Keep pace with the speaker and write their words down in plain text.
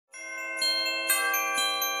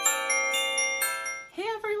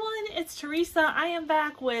it's Teresa. I am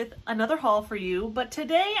back with another haul for you, but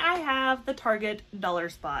today I have the Target dollar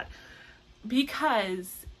spot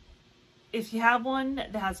because if you have one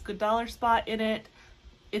that has good dollar spot in it,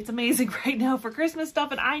 it's amazing right now for Christmas stuff,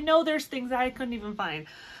 and I know there's things that I couldn't even find.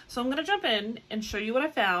 So I'm gonna jump in and show you what I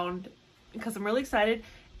found because I'm really excited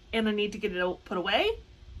and I need to get it put away,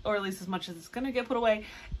 or at least as much as it's gonna get put away,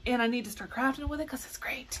 and I need to start crafting with it because it's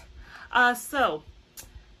great. So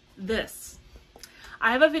this.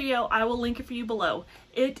 I have a video, I will link it for you below.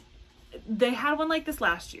 They had one like this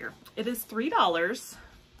last year. It is $3.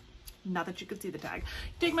 Not that you could see the tag.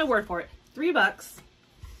 Take my word for it. $3.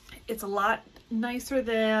 It's a lot nicer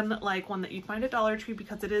than like one that you'd find at Dollar Tree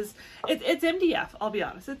because it's MDF, I'll be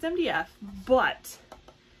honest. It's MDF, but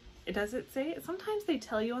does it say it? Sometimes they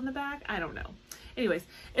tell you on the back. I don't know. Anyways,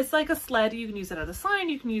 it's like a sled. You can use it as a sign.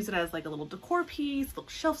 You can use it as like a little decor piece, little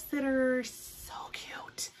shelf sitter. So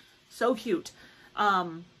cute. So cute.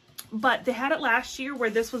 But they had it last year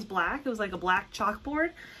where this was black. It was like a black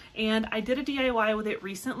chalkboard, and I did a DIY with it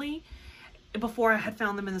recently before I had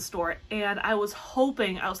found them in the store, and I was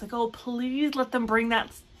hoping, I was like, oh, please let them bring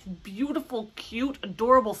that beautiful, cute,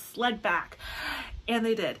 adorable sled back. And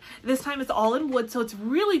they did. This time it's all in wood, so it's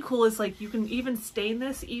really cool. It's like you can even stain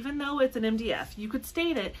this, even though it's an MDF. You could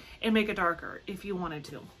stain it and make it darker if you wanted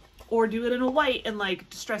to. Or do it in a white and like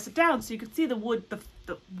distress it down so you could see the wood,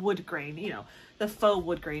 the wood grain, you know, the faux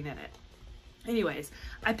wood grain in it. Anyways,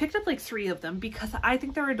 I picked up like 3 of them because I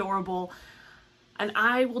think they're adorable, and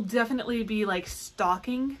I will definitely be like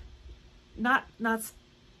stalking,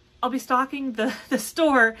 I'll be stalking the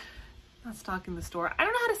store, not stalking the store. I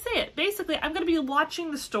don't know how to say it. Basically, I'm going to be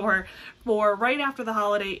watching the store for right after the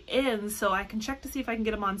holiday ends so I can check to see if I can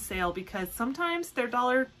get them on sale, because sometimes their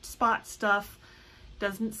dollar spot stuff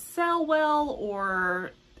doesn't sell well,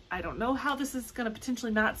 or I don't know how this is going to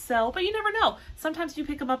potentially not sell, but you never know. Sometimes you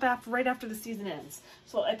pick them up right after the season ends.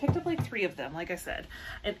 So I picked up like 3 of them, like I said,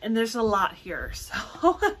 and there's a lot here.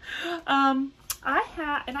 So and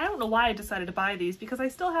I don't know why I decided to buy these, because I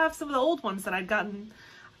still have some of the old ones that I'd gotten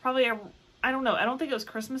probably, I don't know. I don't think it was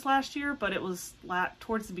Christmas last year, but it was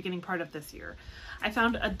towards the beginning part of this year. I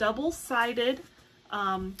found a double-sided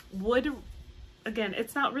wood. Again,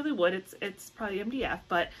 it's not really wood. It's probably MDF,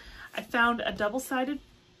 but I found a double-sided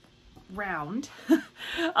round.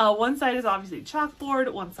 One side is obviously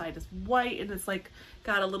chalkboard, one side is white, and it's like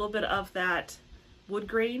got a little bit of that wood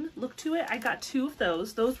grain look to it. I got 2 of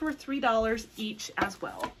those. Those were $3 each as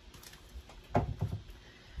well.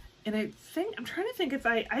 And I'm trying to think if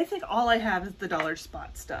I think all I have is the dollar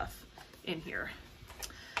spot stuff in here.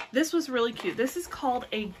 This was really cute. This is called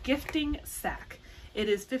a gifting sack. It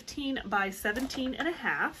is 15 by 17 and a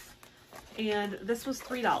half, and this was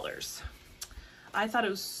 $3. I thought it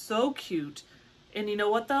was so cute. And you know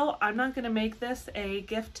what though? I'm not gonna make this a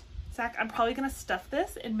gift sack. I'm probably gonna stuff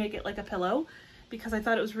this and make it like a pillow, because I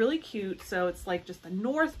thought it was really cute. So it's like just the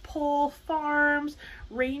North Pole Farms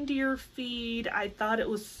reindeer feed. I thought it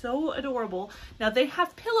was so adorable. Now they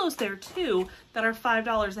have pillows there too that are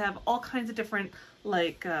 $5. They have all kinds of different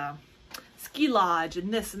like ski lodge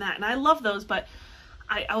and this and that, and I love those, but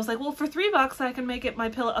I was like, well, for $3 I can make it a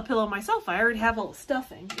pillow myself. I already have all the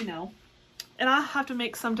stuffing, you know, and I'll have to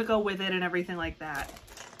make some to go with it and everything like that.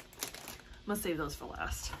 I'm gonna save those for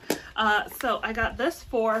last. So I got this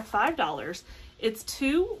for $5. It's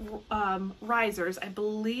 2 risers. I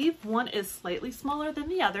believe one is slightly smaller than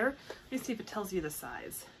the other. Let me see if it tells you the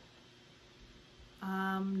size.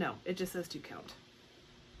 No, it just says 2 count.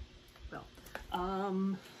 Well,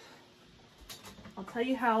 I'll tell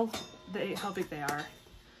you how big they are.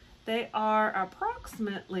 They are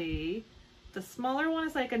approximately, the smaller one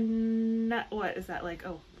is like what is that, like,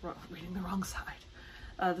 oh, reading the wrong side.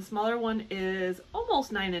 The smaller one is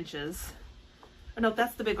almost 9 inches. Oh, no,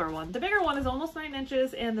 that's the bigger one. The bigger one is almost 9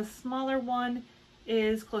 inches, and the smaller one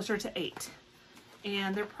is closer to 8.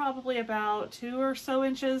 And they're probably about 2 or so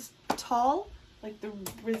inches tall, like the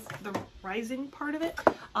rising part of it.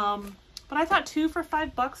 But I thought 2 for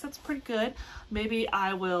 $5, that's pretty good. Maybe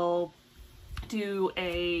I will do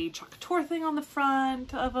a chalk couture thing on the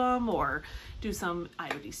front of them, or do some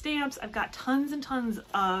IOD stamps. I've got tons and tons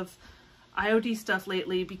of IOD stuff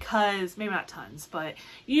lately, because maybe not tons, but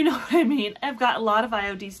you know what I mean. I've got a lot of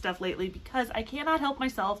IOD stuff lately because I cannot help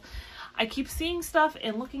myself. I keep seeing stuff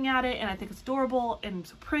and looking at it, and I think it's adorable and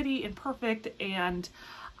so pretty and perfect, and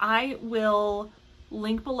I will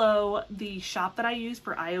link below the shop that I use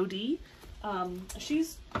for IOD.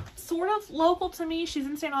 She's sort of local to me. She's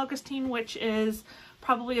in St. Augustine, which is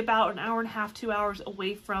probably about an hour and a half, 2 hours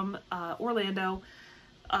away from Orlando.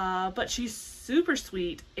 But she's super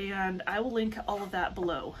sweet, and I will link all of that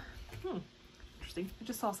below. interesting. I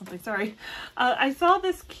just saw something, sorry. I saw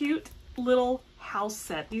this cute little house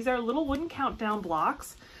set. These are little wooden countdown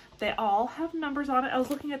blocks. They all have numbers on it. I was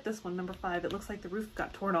looking at this one, number 5. It looks like the roof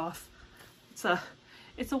got torn off. It's a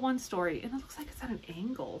 1-story, and it looks like it's at an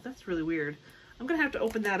angle. That's really weird. I'm gonna have to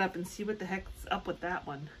open that up and see what the heck's up with that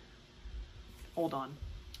one. Hold on.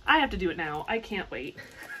 I have to do it now. I can't wait.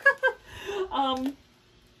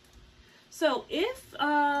 So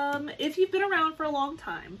if you've been around for a long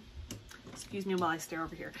time, excuse me while I stare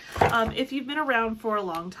over here. If you've been around for a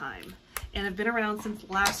long time and have been around since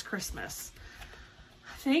last Christmas,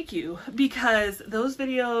 thank you, because those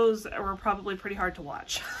videos were probably pretty hard to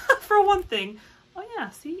watch. For one thing. Oh yeah,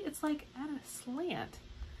 see, it's like at a slant.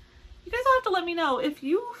 You guys will have to let me know if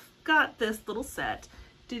you got this little set.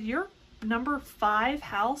 Did your number 5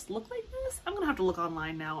 house look like this? I'm gonna have to look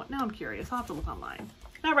online now. Now I'm curious. I'll have to look online.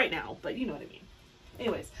 Not right now, but you know what I mean.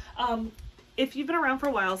 Anyways, if you've been around for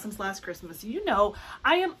a while since last Christmas, you know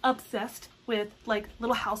I am obsessed with like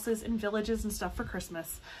little houses and villages and stuff for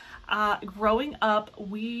Christmas. Growing up,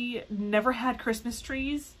 we never had Christmas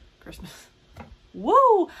trees.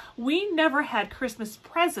 Whoa! We never had Christmas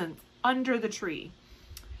presents under the tree.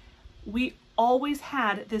 We always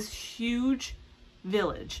had this huge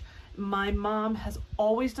village. My mom has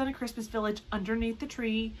always done a Christmas village underneath the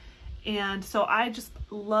tree. And so I just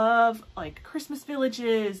love like Christmas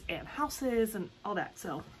villages and houses and all that.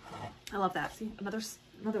 So I love that. See,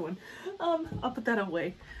 another one. I'll put that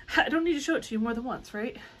away. I don't need to show it to you more than once,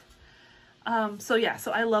 right? So yeah,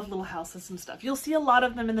 so I love little houses and stuff. You'll see a lot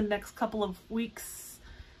of them in the next couple of weeks,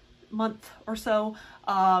 month or so,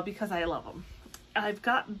 because I love them. I've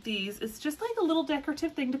got these. It's just like a little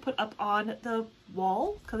decorative thing to put up on the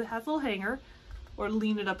wall because it has a little hanger, or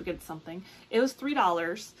lean it up against something. It was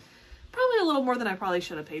 $3. Probably a little more than I probably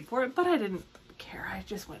should have paid for it, but I didn't care. I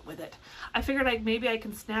just went with it. I figured maybe I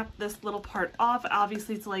can snap this little part off.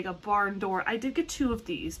 Obviously it's like a barn door. I did get 2 of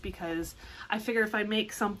these because I figure if I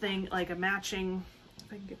make something like a matching,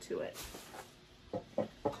 if I can get to it,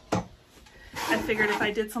 I figured if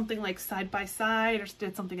I did something like side by side or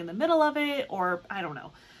did something in the middle of it, or I don't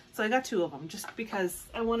know. So I got 2 of them just because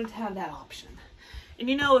I wanted to have that option. And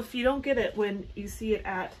you know, if you don't get it when you see it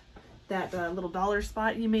at that little dollar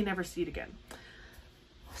spot, you may never see it again.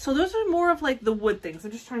 So those are more of like the wood things.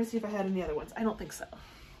 I'm just trying to see if I had any other ones. I don't think so.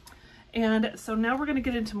 And so now we're going to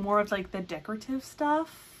get into more of like the decorative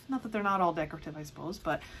stuff. Not that they're not all decorative, I suppose,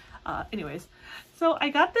 but anyways. So I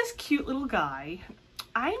got this cute little guy.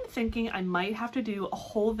 I'm thinking I might have to do a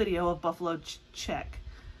whole video of buffalo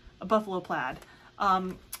buffalo plaid.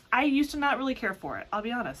 I used to not really care for it, I'll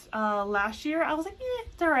be honest. Last year I was like,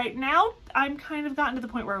 it's all right. Now I'm kind of gotten to the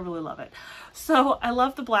point where I really love it. So I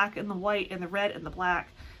love the black and the white and the red and the black.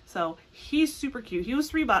 So he's super cute. He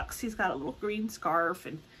was $3. He's got a little green scarf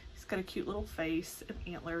and he's got a cute little face and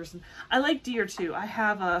antlers. And I like deer too. I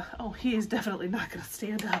have oh, he is definitely not gonna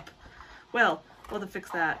stand up. Well, we'll have to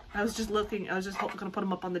fix that. I was just gonna put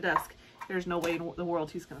him up on the desk. There's no way in the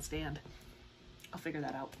world he's gonna stand. I'll figure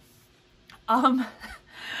that out.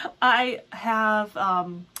 I have,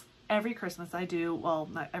 every Christmas I do, well,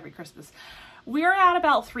 not every Christmas, we're at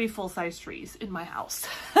about 3 full-size trees in my house.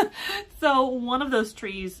 So one of those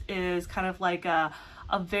trees is kind of like a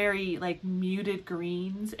very like muted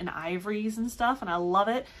greens and ivories and stuff, and I love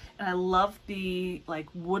it. And I love the like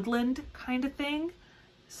woodland kind of thing.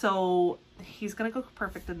 So he's gonna go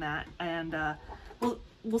perfect in that. And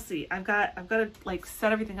we'll see. I've got to like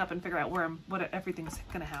set everything up and figure out what everything's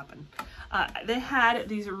gonna happen. They had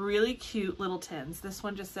these really cute little tins. This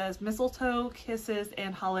one just says mistletoe, kisses,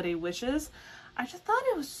 and holiday wishes. I just thought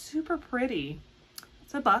it was super pretty.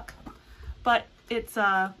 It's $1, but it's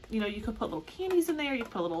you know, you could put little candies in there, you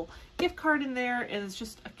could put a little gift card in there, and it's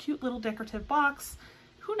just a cute little decorative box.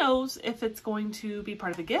 Who knows if it's going to be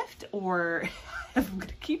part of a gift or if I'm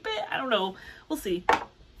gonna keep it. I don't know. We'll see.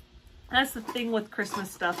 That's the thing with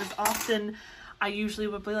Christmas stuff, is often I usually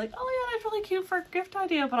would be like, oh yeah, that's really cute for a gift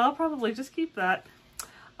idea, but I'll probably just keep that.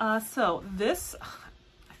 So this,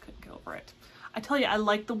 I couldn't get over it. I tell you, I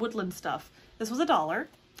like the woodland stuff. This was $1,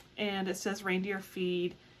 and it says reindeer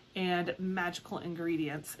feed and magical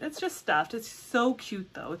ingredients. It's just stuffed. It's so cute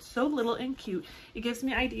though. It's so little and cute. It gives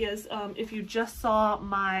me ideas. If you just saw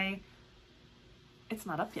my, it's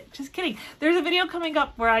not up yet, just kidding. There's a video coming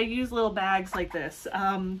up where I use little bags like this.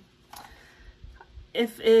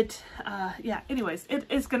 Yeah, anyways,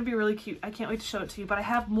 it's gonna be really cute. I can't wait to show it to you, but I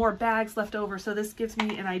have more bags left over, so this gives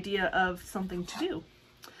me an idea of something to do.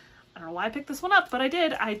 I don't know why I picked this one up, but I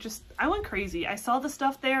did. I went crazy. I saw the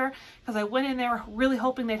stuff there because I went in there really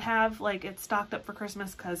hoping they'd have like it stocked up for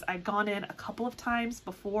Christmas, because I'd gone in a couple of times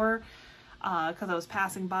before because I was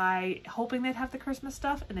passing by hoping they'd have the Christmas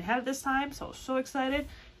stuff, and they had it this time, so I was so excited.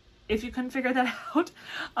 If you couldn't figure that out.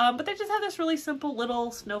 But they just have this really simple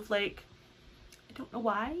little snowflake. I don't know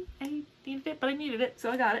why I needed it, but I needed it, so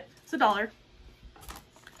I got it. It's $1.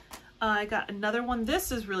 I got another one.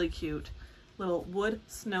 This is really cute. Little wood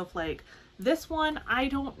snowflake. This one, I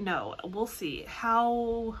don't know. We'll see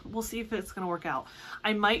if it's gonna work out.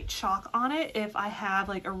 I might chalk on it if I have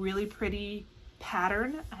like a really pretty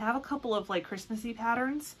pattern. I have a couple of like Christmassy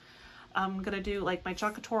patterns. I'm gonna do like my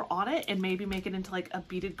Chocateur on it and maybe make it into like a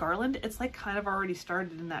beaded garland. It's like kind of already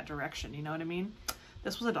started in that direction, you know what I mean?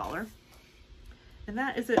 This was $1. And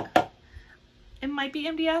that is it. It might be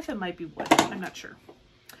MDF, it might be wood, I'm not sure.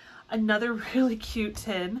 Another really cute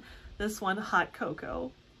tin, this one, hot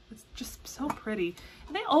cocoa. It's just so pretty.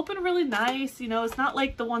 And they open really nice, you know, it's not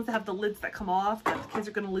like the ones that have the lids that come off that the kids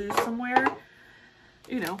are gonna lose somewhere.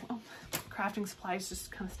 You know, crafting supplies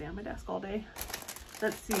just kind of stay on my desk all day.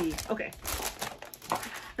 Let's see. Okay.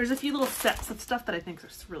 There's a few little sets of stuff that I think are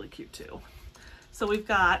really cute too. So we've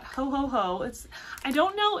got Ho Ho Ho. I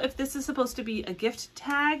don't know if this is supposed to be a gift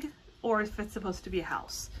tag or if it's supposed to be a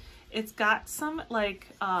house. It's got some like,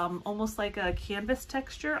 almost like a canvas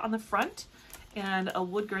texture on the front and a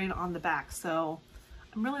wood grain on the back. So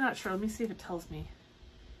I'm really not sure. Let me see if it tells me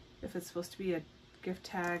if it's supposed to be a gift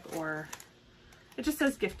tag or it just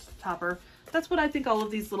says gift topper. That's what I think all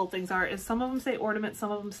of these little things are, is some of them say ornament,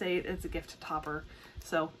 some of them say it's a gift topper.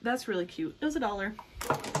 So that's really cute. It was $1.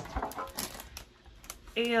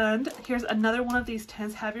 And here's another one of these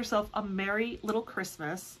tins. Have yourself a merry little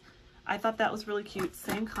Christmas. I thought that was really cute.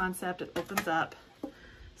 Same concept. It opens up.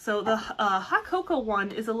 So the hot cocoa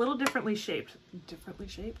one is a little differently shaped. Differently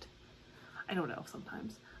shaped? I don't know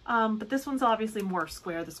sometimes. But this one's obviously more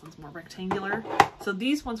square. This one's more rectangular. So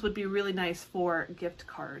these ones would be really nice for gift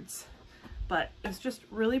cards. But it's just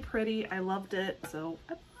really pretty. I loved it. So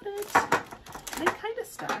I bought it. They kind of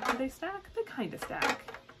stack. Do they stack? They kind of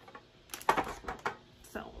stack.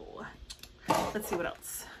 So let's see what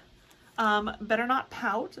else. Better Not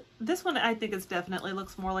Pout. This one I think is definitely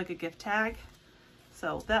looks more like a gift tag.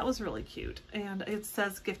 So that was really cute. And it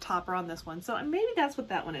says gift topper on this one. So maybe that's what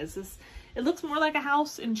that one is. It looks more like a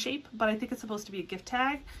house in shape, but I think it's supposed to be a gift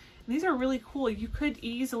tag. And these are really cool. You could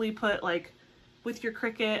easily put like with your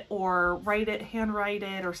Cricut or handwrite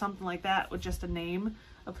it or something like that with just a name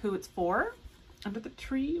of who it's for. Under the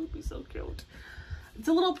tree, it would be so cute. It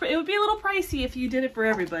would be a little pricey if you did it for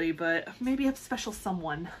everybody, but maybe a special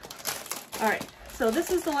someone. All right, so this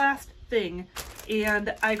is the last thing.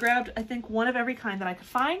 And I grabbed, I think, one of every kind that I could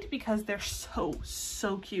find because they're so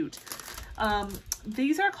cute.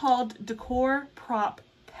 These are called Decor Prop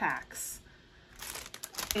Packs.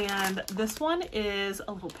 And this one is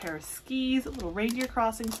a little pair of skis, a little reindeer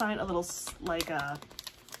crossing sign, a little like a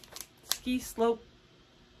ski slope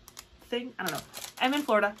thing. I don't know. I'm in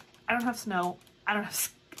Florida. I don't have snow.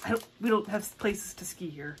 We don't have places to ski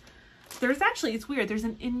here. There's actually, it's weird. There's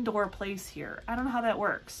an indoor place here. I don't know how that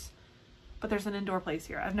works, but there's an indoor place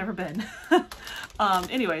here. I've never been.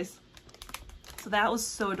 Anyways, so that was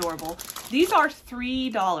so adorable. These are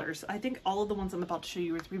 $3. I think all of the ones I'm about to show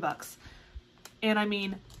you are $3. And I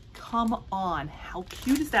mean, come on, how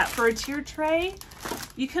cute is that? For a tier tray,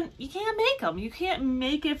 you can't make them. You can't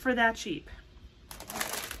make it for that cheap.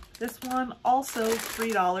 This one also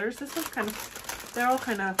 $3. This one's kind of, they're all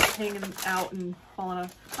kind of hanging out and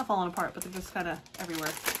not falling apart, but they're just kind of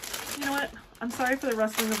everywhere. You know what? I'm sorry for the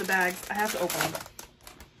rustling of the bags. I have to open them.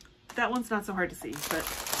 That one's not so hard to see, but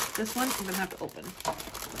this one I'm gonna have to open.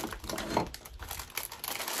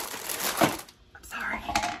 I'm sorry.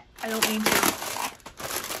 I don't mean to.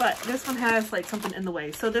 But this one has like something in the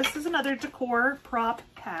way. So this is another decor prop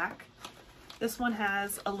pack. This one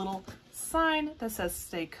has a little sign that says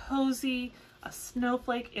stay cozy, a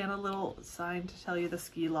snowflake, and a little sign to tell you the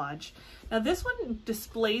ski lodge. Now this one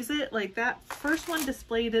displays it, like that first one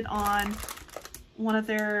displayed it on one of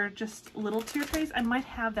their just little tier trays. I might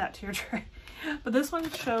have that tier tray, but this one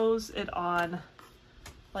shows it on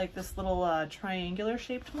like this little triangular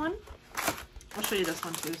shaped one. I'll show you this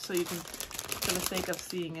one too, so you can, for the sake of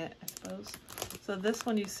seeing it, I suppose. So this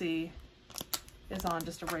one you see is on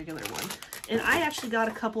just a regular one. And I actually got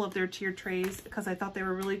a couple of their tier trays because I thought they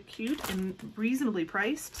were really cute and reasonably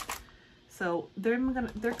priced. So they're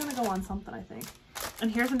gonna go on something, I think.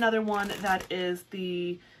 And here's another one that is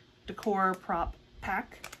the decor prop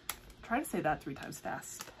pack. Try to say that 3 times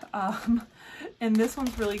fast. And this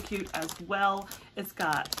one's really cute as well. It's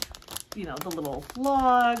got, you know, the little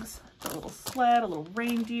logs, the little sled, a little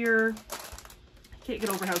reindeer. I can't get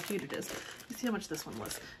over how cute it is. You see how much this one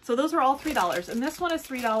was. So those are all $3, and this one is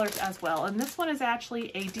 $3 as well. And this one is actually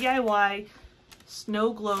a DIY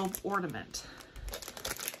snow globe ornament.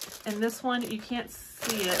 And this one, you can't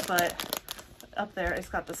see it, but up there, it's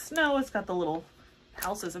got the snow, it's got the little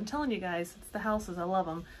houses. I'm telling you guys, it's the houses, I love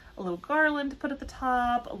them. A little garland to put at the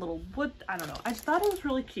top, a little wood, I don't know. I just thought it was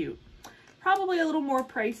really cute. Probably a little more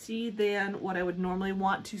pricey than what I would normally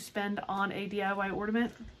want to spend on a DIY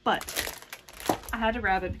ornament, but I had to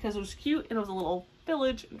grab it because it was cute and it was a little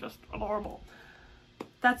village and just adorable.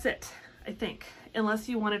 That's it, I think. Unless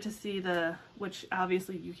you wanted to see the, which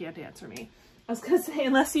obviously you can't answer me. I was gonna say,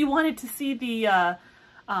 unless you wanted to see the, I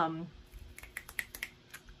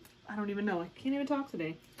don't even know, I can't even talk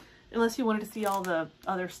today. Unless you wanted to see all the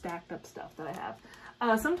other stacked up stuff that I have.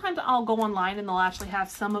 Sometimes I'll go online and they'll actually have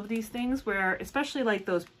some of these things where, especially like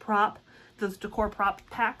those decor prop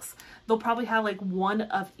packs, they'll probably have like one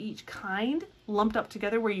of each kind lumped up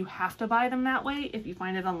together where you have to buy them that way if you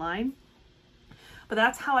find it online. But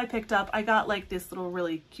that's how I picked up. I got like this little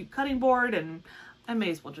really cute cutting board, and I may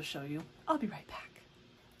as well just show you. I'll be right back.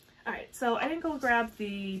 All right, so I didn't go grab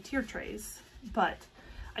the tier trays, but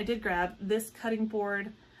I did grab this cutting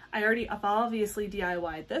board. I've obviously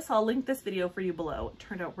DIY'd this. I'll link this video for you below. It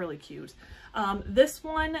turned out really cute. This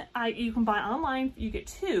one, you can buy online. You get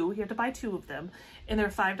two. You have to buy two of them, and they're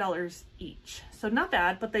 $5 each. So not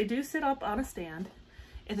bad, but they do sit up on a stand.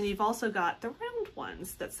 And then you've also got the round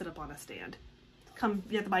ones that sit up on a stand.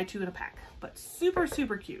 You have to buy two in a pack, but super,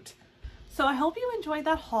 super cute. So I hope you enjoyed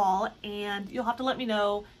that haul, and you'll have to let me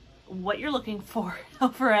know what you're looking for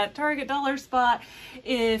over at Target Dollar Spot.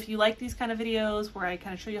 If you like these kind of videos where I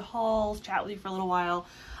kind of show you hauls, chat with you for a little while.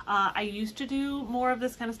 I used to do more of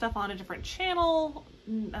this kind of stuff on a different channel.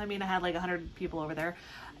 I mean, I had like 100 people over there,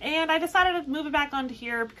 and I decided to move it back onto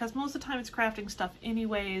here because most of the time it's crafting stuff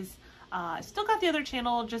anyways. I still got the other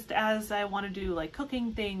channel just as I want to do like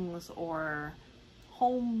cooking things or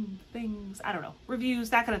home things, I don't know,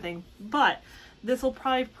 reviews, that kind of thing. But this will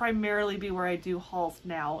probably primarily be where I do hauls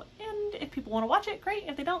now. And if people want to watch it, great.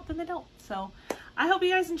 If they don't, then they don't. So I hope you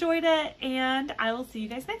guys enjoyed it, and I will see you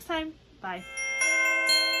guys next time. Bye.